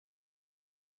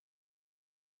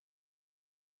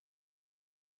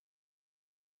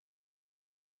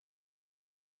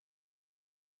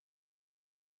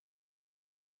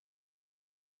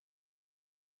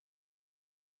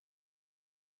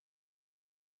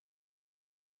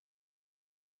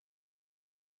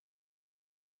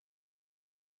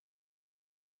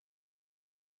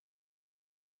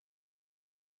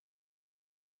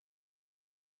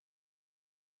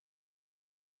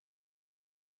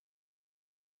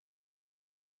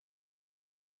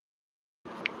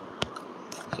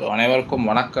அனைவருக்கும்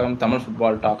வணக்கம். தமிழ்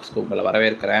ஃபுட்பால் டாக்ஸ்க்கு உங்களை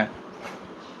வரவேற்கிறேன்.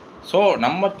 ஸோ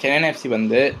நம்ம சென்னை எஃப்சி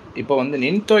வந்து இப்போ வந்து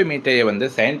நின்தோய் மீட்டையை வந்து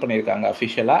சைன் பண்ணியிருக்காங்க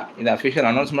அஃபிஷியலாக. இந்த அஃபிஷியல்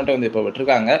அனௌன்ஸ்மெண்ட்டை வந்து இப்போ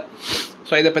விட்டுருக்காங்க.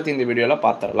 ஸோ இதை பற்றி இந்த வீடியோவில்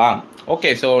பார்த்துடலாம்.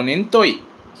 ஓகே, ஸோ நின்தோய்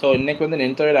இன்றைக்கி வந்து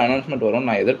நின்தோயோட அனௌன்ஸ்மெண்ட் வரும்.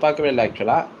 நான் எதிர்பார்க்கவே இல்லை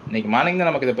ஆக்சுவலாக. இன்றைக்கி மார்னிங் தான்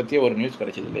நமக்கு இதை பற்றி ஒரு நியூஸ்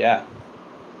கிடைச்சிது இல்லையா.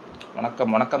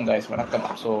 வணக்கம் கைஸ், வணக்கம்.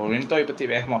 ஸோ நின்தோய் பற்றி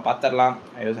வேகமாக பார்த்துடலாம்.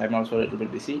 I'm also little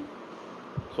bit busy.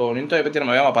 So நின்தோயை பற்றி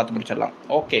நம்ம வேகமாக பார்த்து முடிச்சிடலாம்.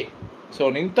 ஓகே, ஸோ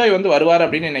நின்தோய் வந்து வருவார்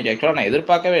அப்படின்னு இன்றைக்கி ஆக்சுவலாக நான்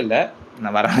எதிர்பார்க்கவே இல்லை.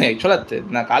 நான் ஆக்சுவலாக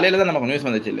நான் காலையில் தான் நமக்கு நியூஸ்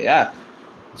வந்துச்சு இல்லையா.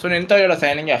 ஸோ நின்தோயோட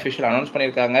சைனிங்கை அஃபிஷியல் அனௌன்ஸ்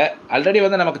பண்ணியிருக்காங்க. ஆல்ரெடி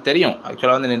வந்து நமக்கு தெரியும்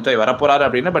ஆக்சுவலாக வந்து நின்தோய் வரப்போகிறாரு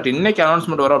அப்படின்னு. பட் இன்றைக்கி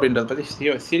அனௌன்ஸ்மெண்ட் வரும் அப்படின்றத பற்றி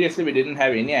seriously we didn't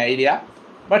have any idea.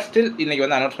 But still இன்றைக்கி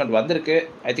வந்து அனௌன்ஸ்மெண்ட் வந்திருக்கு.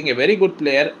 I think a very good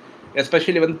player.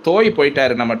 Especially வந்து தோய்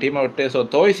போயிட்டார் நம்ம டீமை விட்டு. ஸோ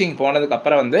தோய் சிங்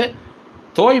போனதுக்கப்புறம் வந்து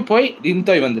தோய் போய்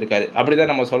நின்தோய் வந்திருக்காரு, அப்படி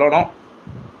தான் நம்ம சொல்லணும்.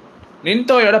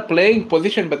 நின்தோயோட பிளேயிங்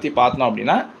பொசிஷன் பற்றி பார்த்தோம்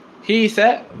அப்படின்னா he is a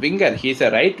winger, he is a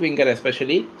right winger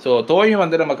especially. So தோயும்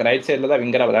வந்து நமக்கு ரைட் சைடில் தான்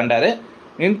விங்கராக விளையாண்டாரு.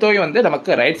 நின்தோயும் வந்து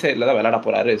நமக்கு ரைட் சைடில் தான் விளையாட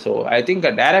போகிறாரு. So I think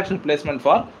a direct replacement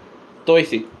for தோய்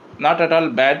Singh, not at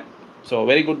all bad. So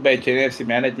very good bye Chennai FC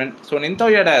management. So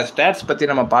நின்தோயோட stats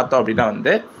பற்றி நம்ம பார்த்தோம் அப்படின்னா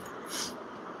வந்து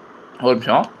ஒரு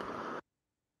நிமிஷம்.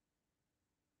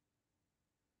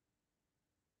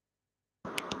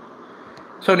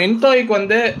 ஸோ நின்தோய்க்கு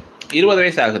வந்து 20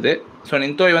 வயசு ஆகுது. ஸோ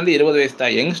நின்தோய் வந்து 20 வயசு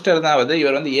தான், யங்ஸ்டர் தான் ஆகுது.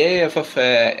 இவர் வந்து AIFF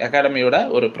அகாடமியோட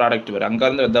ஒரு ப்ராடக்ட். இவர்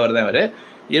அங்கேருந்து வந்தவர் தான். இவர்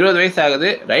 20 வயசு ஆகுது.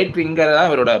 ரைட் விங்கர் தான்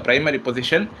இவரோட ப்ரைமரி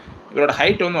பொசிஷன். இவரோட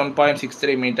ஹைட் வந்து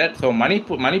 1.63 மீட்டர். ஸோ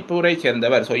மணிப்பூரை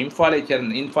சேர்ந்தவர். ஸோ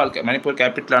இம்ஃபால் மணிப்பூர்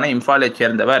கேபிட்டலான இம்ஃபாலை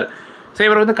சேர்ந்தவர். ஸோ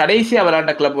இவர் வந்து கடைசியாக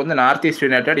விளையாண்ட கிளப் வந்து north east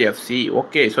United FC.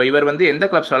 Okay, so இவர் வந்து எந்த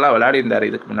கிளப்ஸ்லாம் விளையாடிருந்தார்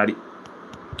இதுக்கு முன்னாடி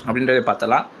அப்படின்றத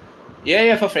பார்த்தலாம்.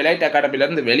 AIFF Elite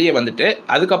Academyலேருந்து வெளியே வந்துட்டு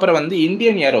அதுக்கப்புறம் வந்து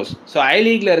இந்தியன் ஏரோஸ், ஸோ ஐ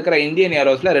லீக்ல இருக்கிற இந்தியன்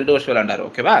ஏரோஸில் 2 வருஷம் விளையாண்டார்.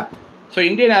 ஓகேவா. ஸோ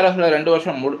இந்தியன் ஏரோஸில் 2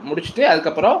 வருஷம் முடிச்சுட்டு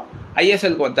அதுக்கப்புறம்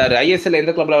ISLக்கு வந்தார். ISL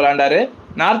எந்த கிளப்பில் விளையாண்டாரு?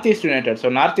 North east United.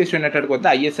 So north east யுனைடெட்க்கு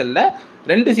வந்து ISLல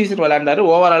 2 சீசன் விளையாண்டார்.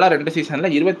 ஓவராலாக 2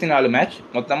 சீசனில் 24 மேட்ச்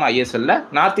மொத்தமாக ISLல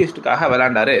நார்த் ஈஸ்ட்டுக்காக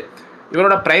விளையாண்டார்.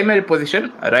 இவரோட primary position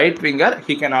right winger.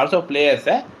 He can also play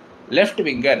as a left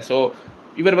winger. So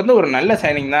இவர் வந்து ஒரு நல்ல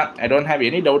சைனிங் தான். I don't have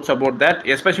any doubts about that.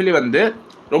 Especially வந்து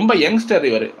ரொம்ப யங்ஸ்டர்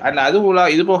இவர். அண்ட்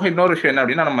இது போக இன்னொரு விஷயம் என்ன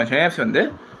அப்படின்னா, நம்ம சென்னை எஃப்சி வந்து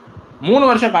 3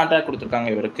 வருஷம் கான்ட்ராக்ட் கொடுத்துருக்காங்க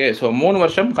இவருக்கு. ஸோ 3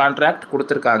 வருஷம் கான்ட்ராக்ட்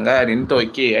கொடுத்துருக்காங்க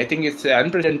நின்தோய்க்கு. I think it's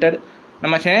unprecedented.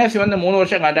 நம்ம சென்னை எஃப்சி வந்து 3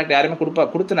 வருஷம் கான்ட்ராக்ட் யாருமே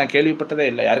கொடுத்து நான் கேள்விப்பட்டதே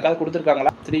இல்லை. யாருக்காவது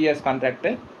கொடுத்துருக்காங்களா 3 இயர்ஸ் கான்ட்ராக்ட்?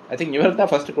 ஐ திங்க் இவருக்கு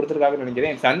தான் ஃபஸ்ட்டு கொடுத்துருக்காங்கன்னு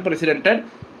நினைக்கிறேன். It's unprecedented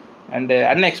and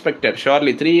unexpected.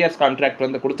 Surely 3 years contract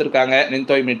வந்து கொடுத்துருக்காங்க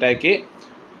நின்தோய் மீட்டைக்கு.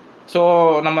 ஸோ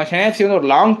நம்ம சென்னை எஃப்சி வந்து ஒரு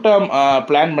லாங் டேர்ம்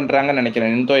பிளான் பண்ணுறாங்கன்னு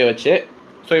நினைக்கிறேன் நின்தோயை வச்சு.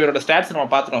 ஸோ இவரோட ஸ்டாட்ஸ் நம்ம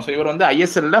பார்த்துட்டோம். ஸோ இவர் வந்து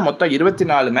ISLல மொத்தம்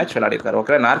 24 மேட்ச் விளையாடிருக்காரு.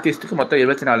 ஓகே, நார்த் ஈஸ்ட்டுக்கு மொத்தம்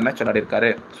 24 மேட்ச் விளையாடிருக்காரு.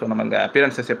 ஸோ நம்ம இந்த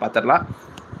அப்பியரன்ஸஸை பார்த்துடலாம்.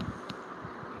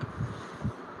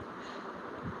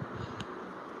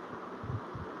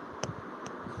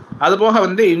 அதுபோக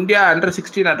வந்து India under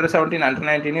 16, under 17, under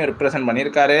 19 represent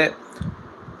பண்ணியிருக்காரு.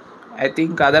 I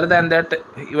think other than that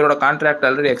இவரோட கான்ட்ராக்ட்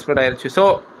ஆல்ரெடி எக்ஸ்பைர்ட் ஆயிடுச்சு. ஸோ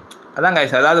அதான்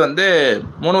கைஸ், அதாவது வந்து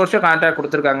 3 வருஷம் கான்ட்ராக்ட்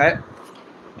கொடுத்துருக்காங்க.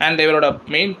 அண்ட் இவரோட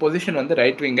மெயின் பொசிஷன் வந்து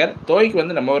ரைட் விங்கர். தோய்க்கு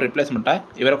வந்து நம்ம ஒரு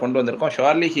ரிப்ளேஸ்மெண்ட்டாக இவரை கொண்டு வந்திருக்கோம்.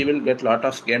 Surely he will get lot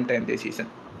of game time this season.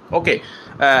 Okay,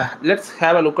 let's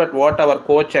have a look at what our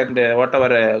coach and what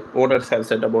our owners have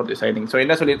set about the signing. So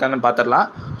என்ன சொல்லியிருக்காங்கன்னு பார்த்துடலாம்.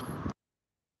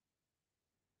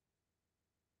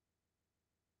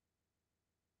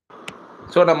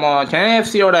 So நம்ம Chennai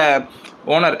எஃப்சியோட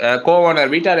owner co-owner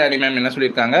Vita Dani ma'am என்ன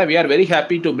சொல்லியிருக்காங்க? We are very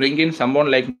happy to bring in someone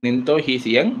like Nintho. He is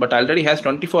young but already has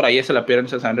 24 ISL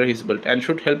appearances under his belt and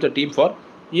should help the team for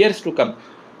years to come.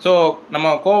 So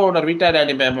நம்ம co-owner Vita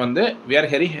Dani ma'am வந்து we are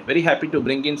very happy to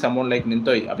bring in someone like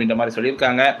Nintho அப்படின்ற மாதிரி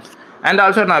சொல்லியிருக்காங்க. And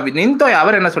also நான் Nintho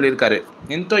அவர் என்ன சொல்லியிருக்காரு?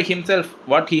 Nintho himself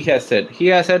what he has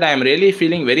said I am really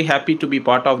feeling very happy to be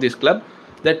part of this club.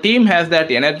 The team has that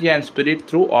energy and spirit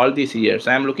through all these years.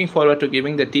 I am looking forward to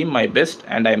giving the team my best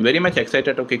and I am very much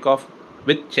excited to kick off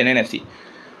with Chennaiyin FC.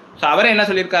 So அவரே என்ன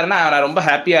சொல்லியிருக்காருன்னா, நான் ரொம்ப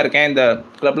ஹாப்பியாக இருக்கேன் இந்த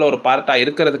கிளப்பில் ஒரு பார்ட்டாக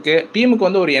இருக்கிறதுக்கு. டீமுக்கு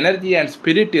வந்து ஒரு எனர்ஜி அண்ட்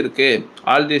ஸ்பிரிட் இருக்குது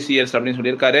ஆல் தீஸ் இயர்ஸ் அப்படின்னு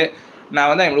சொல்லியிருக்காரு.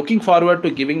 நான் வந்து I am looking forward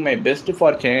to giving my best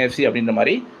for Chennai FC அப்படின்ற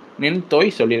மாதிரி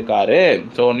நின்தோய் சொல்லியிருக்காரு.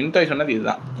 ஸோ நின்தோய் சொன்னது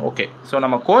இதுதான். ஓகே, ஸோ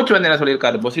நம்ம கோச் வந்து என்ன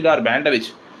சொல்லியிருக்காரு? பொசிடார்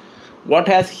பேண்டவிச். What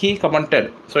has he commented?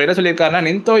 So என்ன சொல்லியிருக்காருன்னா,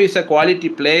 Nintho is a quality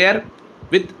player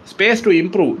with space to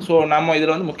improve. So நம்ம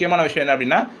இதில் வந்து முக்கியமான விஷயம் என்ன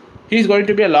அப்படின்னா, he is going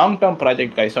to be a long term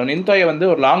project guys. So நின்தோயை வந்து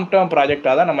ஒரு லாங் டேர்ம்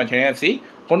ப்ராஜெக்டாக தான் நம்ம சென்னை எஃப்சி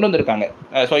கொண்டு வந்திருக்காங்க.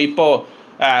 ஸோ இப்போது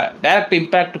டைரக்ட்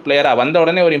இம்பாக்ட் பிளேயராக வந்த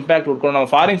உடனே ஒரு இம்பாக்ட் கொடுக்கணும்.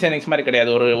 நம்ம ஃபாரின் சைனிங்ஸ் மாதிரி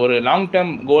கிடையாது. ஒரு லாங்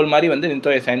டேர்ம் கோல் மாதிரி வந்து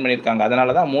நின்தோயை சைன் பண்ணியிருக்காங்க.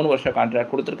 அதனால தான் 3 வருஷம்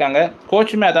கான்ட்ராக்ட் கொடுத்துருக்காங்க.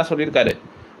 கோச்சுமே அதான் சொல்லியிருக்காரு.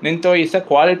 Nintho is a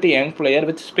quality young player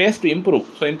with space to improve.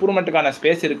 So இம்ப்ரூவ்மெண்ட்டுக்கான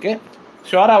space இருக்குது.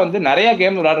 ஷுவராக வந்து நிறைய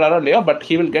கேம் விளாடுறாரோ இல்லையோ, but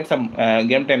he will get some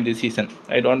game time this season.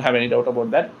 I don't have any doubt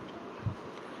about that.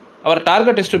 Our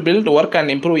target is to build work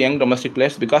and improve young domestic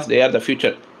players because they are the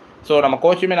future. So நம்ம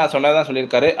கோச்சுமே நான் சொன்னதான்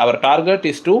சொல்லியிருக்காரு, அவர் target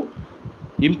is to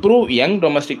improve young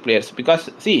domestic players because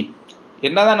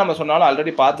என்னதான் நம்ம சொன்னாலும்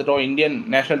already பார்த்துட்டோம், Indian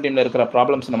national டீமில் இருக்கிற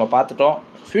ப்ராப்ளம்ஸ் நம்ம பார்த்துட்டோம்.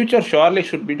 Future surely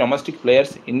should be domestic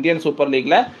players. Indian super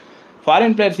லீக்ல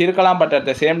foreign players இருக்கலாம், but at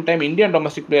the same time Indian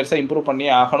domestic பிளேயர்ஸை improve பண்ணி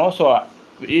ஆகணும். So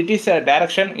it is a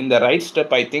direction இந்த ரைட்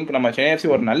ஸ்டெப். ஐ திங்க் நம்ம சென்னை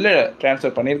எஃப்சி ஒரு நல்ல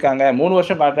ட்ரான்ஸ்ஃபர் பண்ணியிருக்காங்க. 3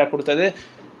 வருஷம் கான்ட்ராக்ட் கொடுத்தது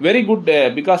வெரி குட்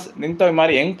பிகாஸ் நிந்தோய்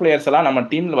மாதிரி யங் பிளேயர்ஸ் எல்லாம் நம்ம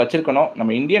டீமில் வச்சிருக்கணும்.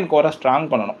 நம்ம இந்தியன் கோரை ஸ்ட்ராங்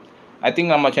பண்ணணும். ஐ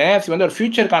திங்க் நம்ம சென்னை எஃப்சி வந்து ஒரு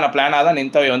ஃபியூச்சருக்கான பிளானாக தான்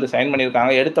நிந்தோவை வந்து சைன்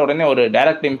பண்ணியிருக்காங்க. எடுத்த உடனே ஒரு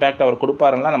டைரக்ட் இம்பாக்ட் அவர்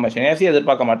கொடுப்பாருன்னா நம்ம சென்னை எஃப்சி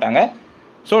எதிர்பார்க்க மாட்டாங்க.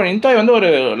 ஸோ நிந்தோய் வந்து ஒரு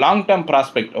லாங் டேர்ம்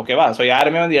ப்ராஸ்பெக்ட், ஓகேவா? ஸோ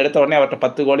யாருமே வந்து எடுத்த உடனே அவர்கிட்ட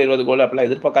 10 கோல் 20 கோல் அப்படிலாம்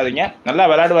எதிர்பார்க்காதீங்க. நல்லா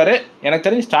விளையாடுவார். எனக்கு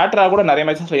தெரிஞ்சு ஸ்டார்டராக கூட நிறைய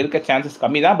மேட்சஸில் இருக்க சான்சஸ்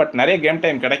கம்மி தான், பட் நிறைய கேம்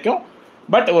டைம் கிடைக்கும்.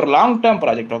 பட் ஒரு லாங் டேர்ம்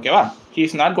ப்ராஜெக்ட், ஓகேவா? He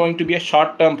is not going to be a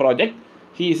short term project,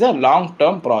 he is a long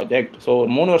term project. So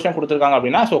 3 வருஷம் கொடுத்துருக்காங்க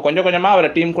அப்படின்னா, ஸோ கொஞ்சம் கொஞ்சமாக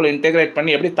அவரை டீமுக்குள்ளே இன்டெகிரேட்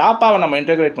பண்ணி எப்படி தாப்பாவை நம்ம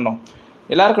இன்டெகிரேட் பண்ணோம்.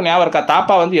 எல்லாருக்கும் ஞாபகம் இருக்கா?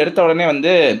 தாப்பா வந்து எடுத்த உடனே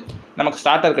வந்து நமக்கு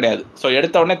ஸ்டார்டர் கிடையாது. ஸோ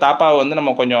எடுத்த உடனே தாப்பாவை வந்து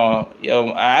நம்ம கொஞ்சம்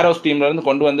ஏரோஸ் டீம்லேருந்து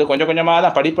கொண்டு வந்து கொஞ்சம் கொஞ்சமாக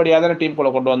தான் படிப்படியாக தான்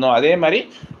டீமுக்குள்ளே கொண்டு வந்தோம். அதே மாதிரி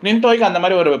நின்தோய்க்கு அந்த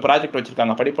மாதிரி ஒரு ப்ராஜெக்ட்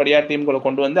வச்சுருக்காங்க. படிப்படியாக டீமுக்குள்ளே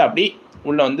கொண்டு வந்து அப்படி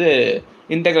உள்ளே வந்து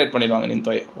இன்டெகிரேட் பண்ணிடுவாங்க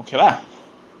நின்தோய், ஓகேவா?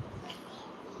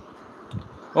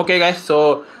 Okay guys, so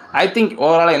I think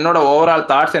என்னோட ஓவரால்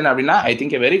தாட்ஸ் என்ன அப்படின்னா, I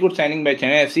think a very good signing by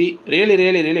Chennai FC.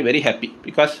 Really very happy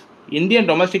because Indian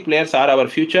domestic players R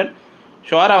our future.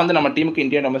 ஷுவராக வந்து நம்ம டீமுக்கு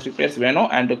இந்தியன் டொமஸ்டிக் பிளேயர்ஸ் வேணும்.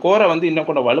 அண்ட் கோரை வந்து இன்னும்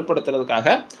கூட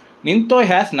வலுப்படுத்துறதுக்காக நிந்தோய்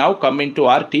has now come in to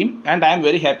R team and I am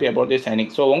very happy about this signing.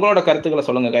 So உங்களோட கருத்துக்களை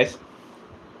சொல்லுங்கள் guys.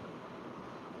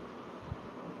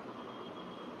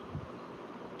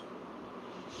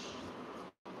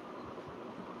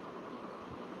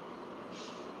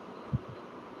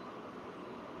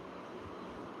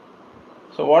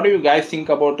 So what do you guys think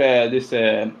about this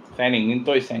signing,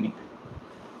 Ninthoi signing?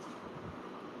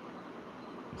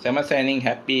 Summer signing,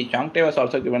 happy. Changte was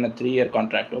also given a 3-year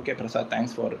contract. Okay, Prasad,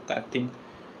 thanks for correcting.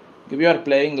 Give your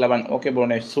playing 11. Okay,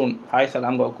 Bonesh, soon. Hi,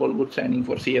 Salam Gokul, good signing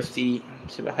for CFC.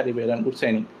 Sivahari Vedan, good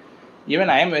signing. Even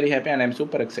I am very happy and I am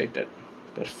super excited.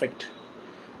 Perfect.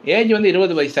 Age வந்து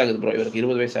 20 வயசு ஆகுது bro, இவருக்கு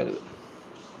 20 வயசு ஆகுது.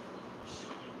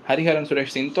 Hariharan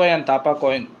Suresh, Ninthoi and Tapa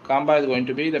combo is going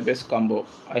to be the best combo.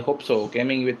 I hope so.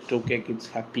 Gaming with 2K kids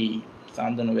happy.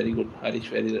 Sandhanu very good. Harish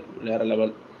very rare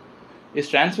level. Is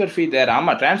transfer fee there?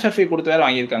 Ama transfer fee கொடுத்து வேற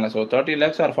வாங்கியிருக்காங்க. So 30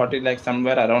 lakhs or 40 lakhs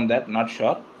somewhere around that, not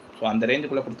sure. So அந்த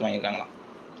ரேஞ்சுக்குள்ள கொடுத்து வாங்கியிருக்காங்களா.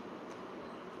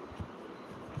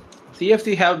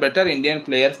 CFC have better Indian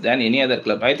players than any other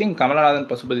club. I think Kamalanathan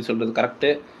Pasupathi சொல்றது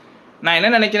correct. நான் என்ன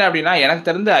நினைக்கிறேன் அப்படின்னா, எனக்கு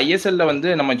தெரிஞ்ச ஐஎஸ்எல்ல வந்து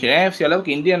நம்ம ஜேஎஃப்சி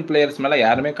அளவுக்கு இந்தியன் பிளேயர்ஸ் மேலே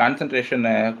யாருமே கான்சன்ட்ரேஷன்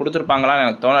கொடுத்துருப்பாங்களான்னு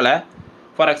எனக்கு தோணலை.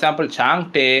 For example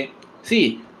Chhangte,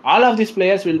 all of this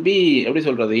players will be எப்படி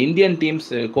சொல்கிறது, இந்தியன்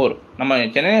டீம்ஸ் கோர். நம்ம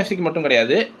சென்னை எஃப்சிக்கு மட்டும்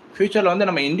கிடையாது, ஃபியூச்சரில் வந்து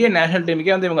நம்ம இந்தியன் நேஷனல்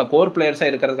டீமுக்கே வந்து இவங்க கோர் பிளேயர்ஸாக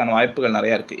இருக்கிறதுக்கான வாய்ப்புகள்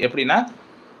நிறையா இருக்குது. எப்படின்னா,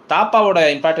 தாப்பாவோட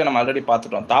இம்பாக்டை நம்ம ஆல்ரெடி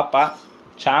பார்த்துட்டோம். தாப்பா,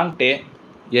 சாங்டே,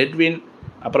 எட்வின்,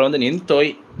 அப்புறம் வந்து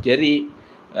நின்தோய், ஜெரி,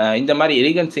 இந்த மாதிரி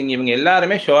எரிகன் சிங், இவங்க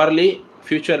எல்லாருமே ஷுவர்லி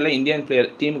ஃபியூச்சரில் இந்தியன் பிளேயர்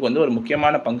டீமுக்கு வந்து ஒரு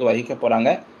முக்கியமான பங்கு வகிக்க போகிறாங்க.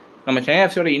 நம்ம சென்னை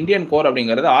எஃப்சியோட இந்தியன் கோர்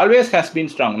அப்படிங்கிறது always has been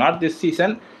strong. Not this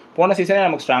season, போன சீசனே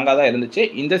நமக்கு ஸ்ட்ராங்காக தான் இருந்துச்சு.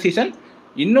 இந்த சீசன்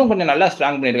இன்னும் கொஞ்சம் நல்லா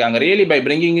ஸ்ட்ராங் பண்ணியிருக்காங்க. Really by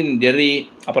bringing in Jerry,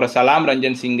 அப்புறம் சலாம்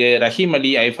ரஞ்சன் சிங்கு, ரஹீம்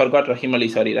அலி,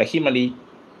 ரஹீம் அலி.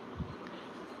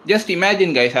 ஜஸ்ட்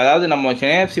இமேஜின் கைஸ், அதாவது நம்ம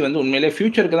சென்னை எஃப்சி வந்து உண்மையிலே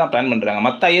ஃபியூச்சருக்கு தான் பிளான் பண்ணுறாங்க.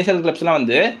 மற்ற ஐஎஸ்எல் கிளப்ஸ்லாம்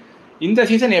வந்து இந்த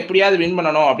சீசன் எப்படியாவது வின்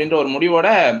பண்ணணும் அப்படின்ற ஒரு முடிவோட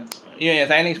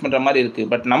சைனிங்ஸ் பண்ணுற மாதிரி இருக்குது.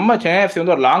 பட் நம்ம சென்னை எஃப்சி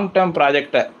வந்து ஒரு லாங் டேர்ம்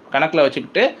ப்ராஜெக்டை கணக்கில்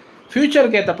வச்சுக்கிட்டு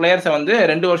ஃபியூச்சருக்கு ஏற்ற பிளேயர்ஸை வந்து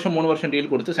 2 வருஷம் 3 வருஷம் டீல்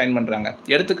கொடுத்து சைன் பண்ணுறாங்க.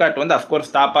 எடுத்துக்காட்டு வந்து அஃப்கோர்ஸ்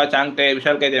தாப்பா, சாங்டே,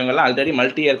 விஷால் கைத் இவங்கெல்லாம் ஆல்ரெடி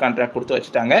மல்டி இயர் கான்ட்ராக்ட் கொடுத்து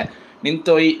வச்சுட்டாங்க.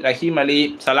 நின்தோய், ரஹீம் அலி,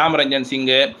 சலாம் ரஞ்சன்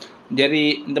சிங்கு, ஜெரி,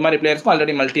 இந்த மாதிரி பிளேயர்ஸ்க்கும்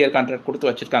ஆல்ரெடி மல்டி இயர் கான்ட்ராக்ட் கொடுத்து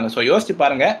வச்சுருக்காங்க. ஸோ யோசிச்சு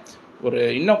பாருங்கள், ஒரு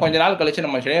இன்னும் கொஞ்ச நாள் கழிச்சு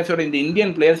நம்ம சென்னை எஃப்சியோட இந்த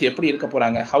இந்தியன் பிளேயர்ஸ் எப்படி இருக்க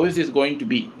போகிறாங்க. How is is going to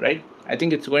be, right? I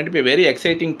think it's going to be very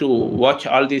exciting to watch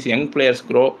all these young players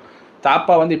grow.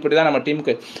 தாப்பா வந்து இப்படி தான் நம்ம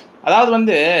டீமுக்கு, அதாவது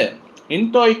வந்து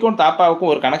நின்தோய்க்கும் தாப்பாவுக்கும்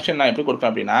ஒரு கனெக்ஷன் நான் எப்படி கொடுப்பேன்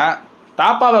அப்படின்னா,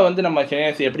 தாப்பாவை வந்து நம்ம சென்னை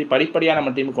எஃப்சி எப்படி படிப்படியாக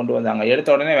நம்ம டீமுக்கு கொண்டு வந்தாங்க. எடுத்த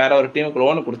உடனே வேற ஒரு டீமுக்கு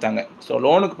லோனு கொடுத்தாங்க. ஸோ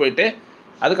லோனுக்கு போயிட்டு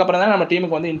அதுக்கப்புறம் தான் நம்ம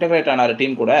டீமுக்கு வந்து இன்டெகிரேட் ஆனார்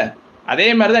டீம் கூட. அதே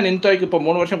மாதிரி தான் நின்தோய்க்கு இப்போ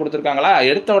 3 வருஷம் கொடுத்துருக்காங்களா.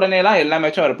 எடுத்த உடனேலாம் எல்லா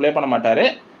மேட்சும் அவர் ப்ளே பண்ண மாட்டார்.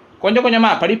 கொஞ்சம்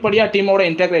கொஞ்சமாக படிப்படியாக டீமோட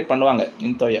இன்டெகிரேட் பண்ணுவாங்க.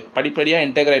 நின்தோயை படிப்படியாக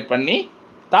இன்டெகிரேட் பண்ணி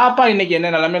தாப்பா இன்றைக்கி என்ன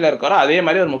நிலமையில் இருக்காரோ அதே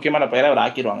மாதிரி ஒரு முக்கியமான பிளேயரை அவர்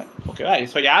ஆக்கிடுவாங்க. ஓகேவா?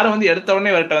 ஸோ யாரும் வந்து எடுத்த உடனே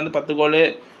இவர்கிட்ட வந்து 10 கோல்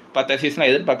 10 அசிஸ்ட்லாம்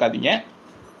எதிர்பார்க்காதீங்க.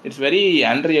 It's very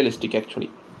unrealistic actually.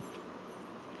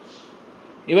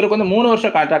 இவருக்கு வந்து 3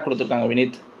 வருஷம் கான்ட்ராக்ட் கொடுத்துருக்காங்க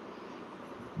Vineet.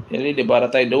 Elite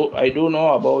Bharat, I do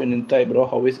know about Ninthoi bro.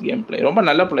 How is gameplay? ரொம்ப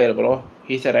நல்ல player bro.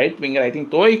 He's a right winger. I think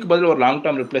தோய்க்கு பதில் ஒரு லாங்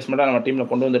டேர்ம் ரிப்ளேஸ்மெண்ட்டாக நம்ம டீமில்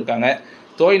கொண்டு வந்திருக்காங்க.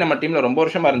 தோய் நம்ம டீமில் ரொம்ப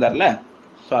வருஷமாக இருந்தார்ல,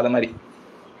 ஸோ அது மாதிரி.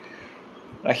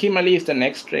 ரஹீம் அலி is the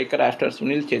next striker after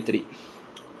Sunil Chhetri.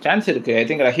 Chance இருக்குது. ஐ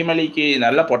திங்க் ரஹீம் அலிக்கு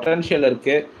நல்ல பொட்டன்ஷியல்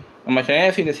இருக்குது. நம்ம சென்னை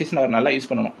எஃப்சி இந்த சீசன் அவர் நல்லா யூஸ்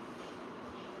பண்ணணும்.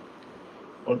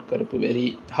 கருப்பு very.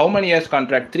 How many years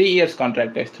contract? 3 years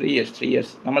contract. 3 years.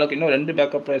 நம்மளுக்கு இன்னும் 2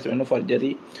 பேக்கப் பிளேயர்ஸ் வேணும் ஃபார்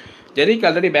ஜெரி. ஜெரிக்கு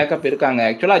ஆல்ரெடி பேக்கப் இருக்காங்க.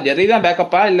 ஆக்சுவலாக ஜெரி தான்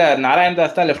பேக்கப்பா இல்லை நாராயண்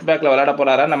தாஸ் தான் லெஃப்ட் பேக்கில் விளையாட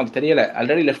போகிறாரா நமக்கு தெரியல.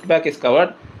 Already left back is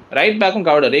covered, right பேக்கும்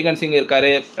கவர்டு. ரீகன் சிங் இருக்கார்.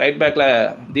 ரைட் பேக்கில்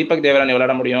தீபக் தேவரானி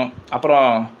விளையாட முடியும். அப்புறம்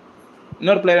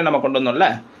இன்னொரு பிளேயரை நம்ம கொண்டு வந்தோம்ல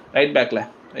ரைட் பேக்கில்.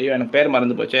 ஐயோ எனக்கு பேர்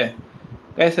மறந்து போச்சு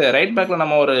கைஸ். ரைட் பேக்கில்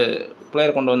நம்ம ஒரு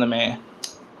பிளேயர் கொண்டு வந்தோமே,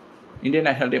 இந்தியன்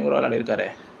நேஷனல் டீம் கூட விளையாடி இருக்காரு.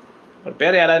 ஒரு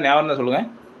பேர் யாராவது ஞாபகம் தான் சொல்லுங்கள்.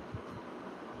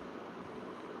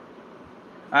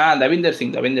 தவிந்தர்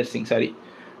சிங் சாரி,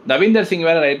 தவிந்தர் சிங்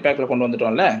வேறு ரைட் பேக்கில் கொண்டு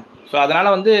வந்துட்டோம்ல. ஸோ அதனால்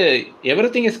வந்து every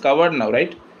thing is covered now,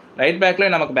 right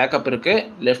பேக்லேயும் நமக்கு பேக்கப் இருக்குது,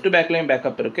 லெஃப்ட் பேக்லேயும்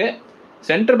பேக்கப் இருக்குது.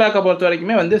 சென்டர் பேக்கை பொறுத்த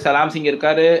வரைக்குமே வந்து சலாம் சிங்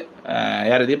இருக்கார்,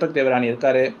 யார் தீபக் தேவரானி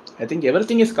இருக்கார். I think every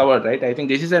thing is covered right. I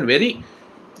think this is a very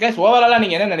guys ஓவராலாக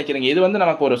நீங்கள் என்ன நினைக்கிறீங்க? இது வந்து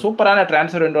நமக்கு ஒரு சூப்பரான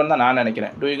ட்ரான்ஸ்ஃபர் விண்டோன்னு தான் நான்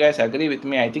நினைக்கிறேன். Two you guys agree with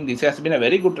me? I think this has been a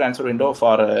very good transfer window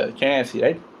for Chennai FC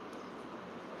right.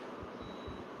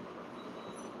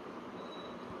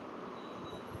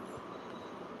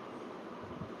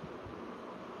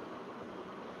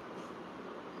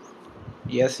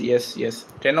 S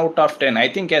 10 out of 10. I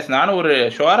think S நானும் ஒரு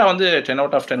ஷுவராக வந்து 10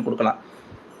 out of 10 கொடுக்கலாம்.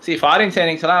 ஃபாரின்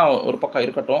சைனிங்ஸ்லாம் ஒரு பக்கம்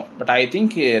இருக்கட்டும், but I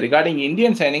think regarding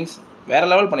Indian signings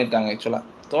வேறு level பண்ணியிருக்காங்க. ஆக்சுவலாக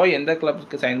தோய் எந்த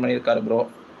கிளப்புக்கு சைன் பண்ணியிருக்காரு ப்ரோ?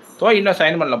 தோய் இன்னும்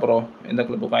சைன் பண்ணல ப்ரோ எந்த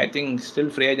கிளப்புக்கும். ஐ திங்க்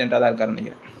ஸ்டில் ஃப்ரீ ஏஜென்ட்டாக தான் இருக்காருன்னு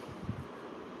நினைக்கிறேன்.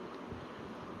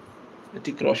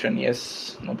 Hrithik Roshan S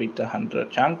Nobita 100.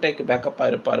 சாங்டேக்கு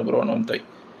பேக்கப்பாக இருப்பார் ப்ரோ நோந்தோய்.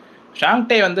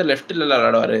 ஷாங்டே வந்து லெஃப்ட்டில்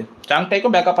விளையாடுவார்.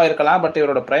 ஷாங்டேக்கும் பேக்கப்பாக இருக்கலாம், பட்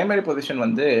இவரோட ப்ரைமரி பொசிஷன்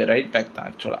வந்து ரைட் பேக் தான்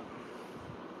ஆக்சுவலாக.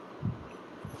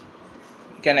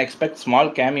 Can expect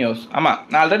small cameos. ஆமாம்,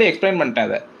 நான் ஆல்ரெடி எக்ஸ்பிளைன் பண்ணிட்டேன்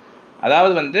அதை.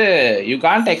 அதாவது வந்து you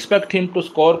can't expect him to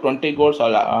score 20 goals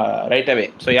right away.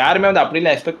 So யாருமே வந்து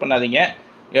அப்படிலாம் எக்ஸ்பெக்ட் பண்ணாதீங்க.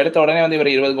 எடுத்த உடனே வந்து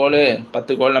இவர் 20 goal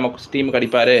 10 goal நமக்கு டீமுக்கு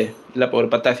அடிப்பார், இல்லை இப்போ ஒரு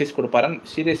 10 assist கொடுப்பாருன்னு.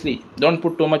 Seriously don't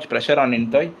put too much pressure on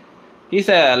நின்தோய்.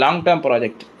 Is a long term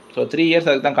project. So 3 years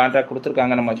அதுக்கு தான் கான்ட்ராக்ட்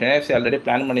கொடுத்துருக்காங்க. நம்ம சென்னை எஃப்சி ஆல்ரெடி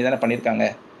பிளான் பண்ணி தானே பண்ணியிருக்காங்க.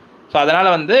 ஸோ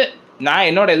அதனால் வந்து நான்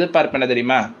என்னோட எதிர்பார்ப்பு என்ன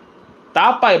தெரியுமா?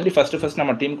 தாப்பா எப்படி ஃபஸ்ட்டு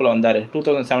நம்ம டீமுக்குள்ளே வந்தார்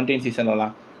 2017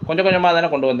 சீசன்லலாம் கொஞ்சம் கொஞ்சமாக தானே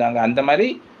கொண்டு வந்தாங்க. அந்த மாதிரி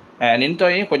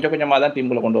நின்தோயையும் கொஞ்சம் கொஞ்சமாக தான்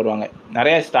டீமுக்குள்ளே கொண்டு வருவாங்க.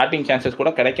 நிறைய ஸ்டார்டிங் சான்சஸ் கூட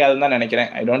கிடைக்காதுன்னு தான் நினைக்கிறேன்.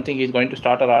 I don't think is going to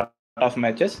start a lot of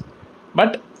matches.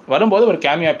 But வரும்போது ஒரு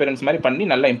கேமியோ அப்பியரன்ஸ் மாதிரி பண்ணி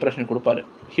நல்ல இம்ப்ரெஷன் கொடுப்பாரு.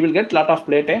 He will get lot of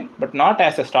play time, but not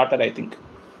as a starter. I think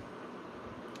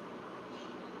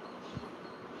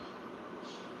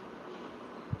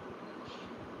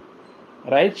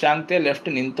right ஷாங்தே, left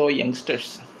நின்தோ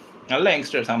youngsters. நல்ல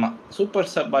youngsters. ஆமாம், super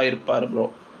சப்பாக இருப்பார் bro.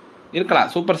 இருக்கலாம்,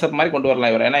 சூப்பர் சப் மாதிரி கொண்டு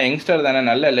வரலாம் இவர். ஏன்னா யங்ஸ்டர் தானே,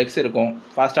 நல்ல லெக்ஸ் இருக்கும்,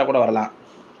 ஃபாஸ்ட்டாக கூட வரலாம்.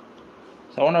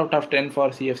 7 out of 10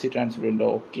 for CFC transfer window.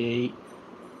 Okay.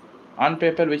 On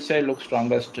paper which side look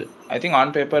strongest? I think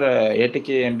on paper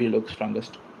 8K MB look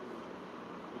strongest.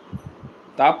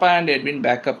 Thapa and Edwin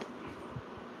backup.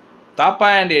 Thapa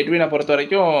and எட்வினை பொறுத்த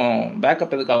வரைக்கும்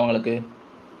பேக்கப் எதுக்கு அவங்களுக்கு?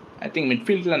 ஐ திங்க்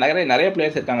மிட்ஃபீல்டில் நிறைய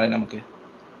players இருக்காங்களே நமக்கு.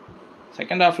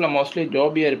 Second ஹாஃபில் mostly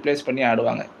ஜோபியை replace பண்ணி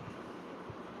ஆடுவாங்க.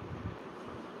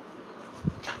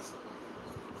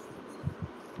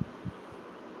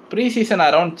 ப்ரீ சீசன்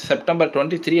அரௌண்ட் September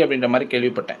 23 அப்படின்ற மாதிரி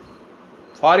கேள்விப்பட்டேன்.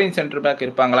 ஃபாரின் சென்டர் பேக்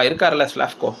இருப்பாங்களா? இருக்கார்ல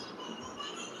ஸ்லாஃப்கோ.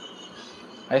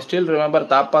 I still remember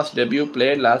தாப்பாஸ் debut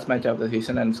plate last match of the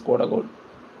season and scored அ கோல்.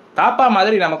 தாப்பா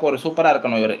மாதிரி நமக்கு ஒரு சூப்பராக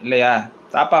இருக்கணும் இவர், இல்லையா?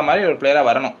 தாப்பா மாதிரி ஒரு பிளேயராக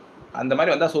வரணும். அந்த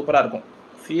மாதிரி வந்தால் சூப்பராக இருக்கும்.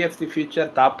 CFC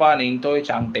future Thapa, நின்தோய்,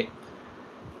 Chhangte.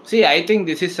 I think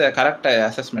this is a correct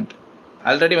assessment.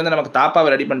 Already வந்து நமக்கு தாப்பாவை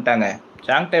ரெடி பண்ணிட்டாங்க,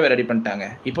 சாங்டேவை ரெடி பண்ணிட்டாங்க.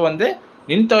 இப்போ வந்து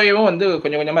நின்தோயவும் வந்து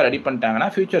கொஞ்சம் கொஞ்சமாக ரெடி பண்ணிட்டாங்கன்னா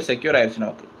ஃபியூச்சர் செக்யூர் ஆயிடுச்சு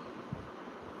நமக்கு.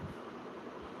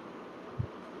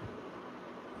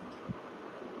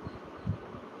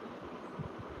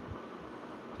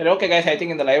 சரி, ஓகே கைஸ், ஐ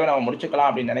திங்க் இந்த லைவை நம்ம முடிச்சுக்கலாம்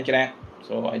அப்படின்னு நினைக்கிறேன்.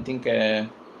 ஸோ ஐ திங்க்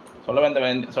சொல்ல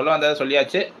வந்ததை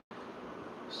சொல்லியாச்சு.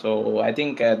 So I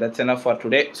think that's enough for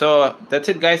today. So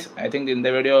that's it guys. I think இந்த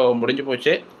வீடியோ முடிஞ்சு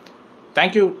போச்சு.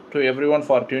 Thank you to every one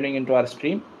for tuning in to our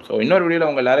stream. So இன்னொரு வீடியோவில்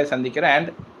உங்கள் எல்லாரையும் சந்திக்கிறேன்.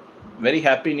 அண்ட் வெரி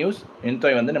ஹாப்பி நியூஸ்,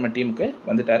 நின்தோய் வந்து நம்ம டீமுக்கு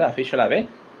வந்துட்டார், அஃபிஷியலாகவே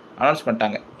அனௌன்ஸ்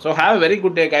பண்ணிட்டாங்க. So have very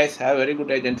good day guys, have very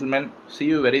good day gentleman. See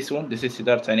you very soon. This is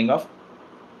Siddharth signing off.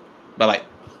 Bye bye.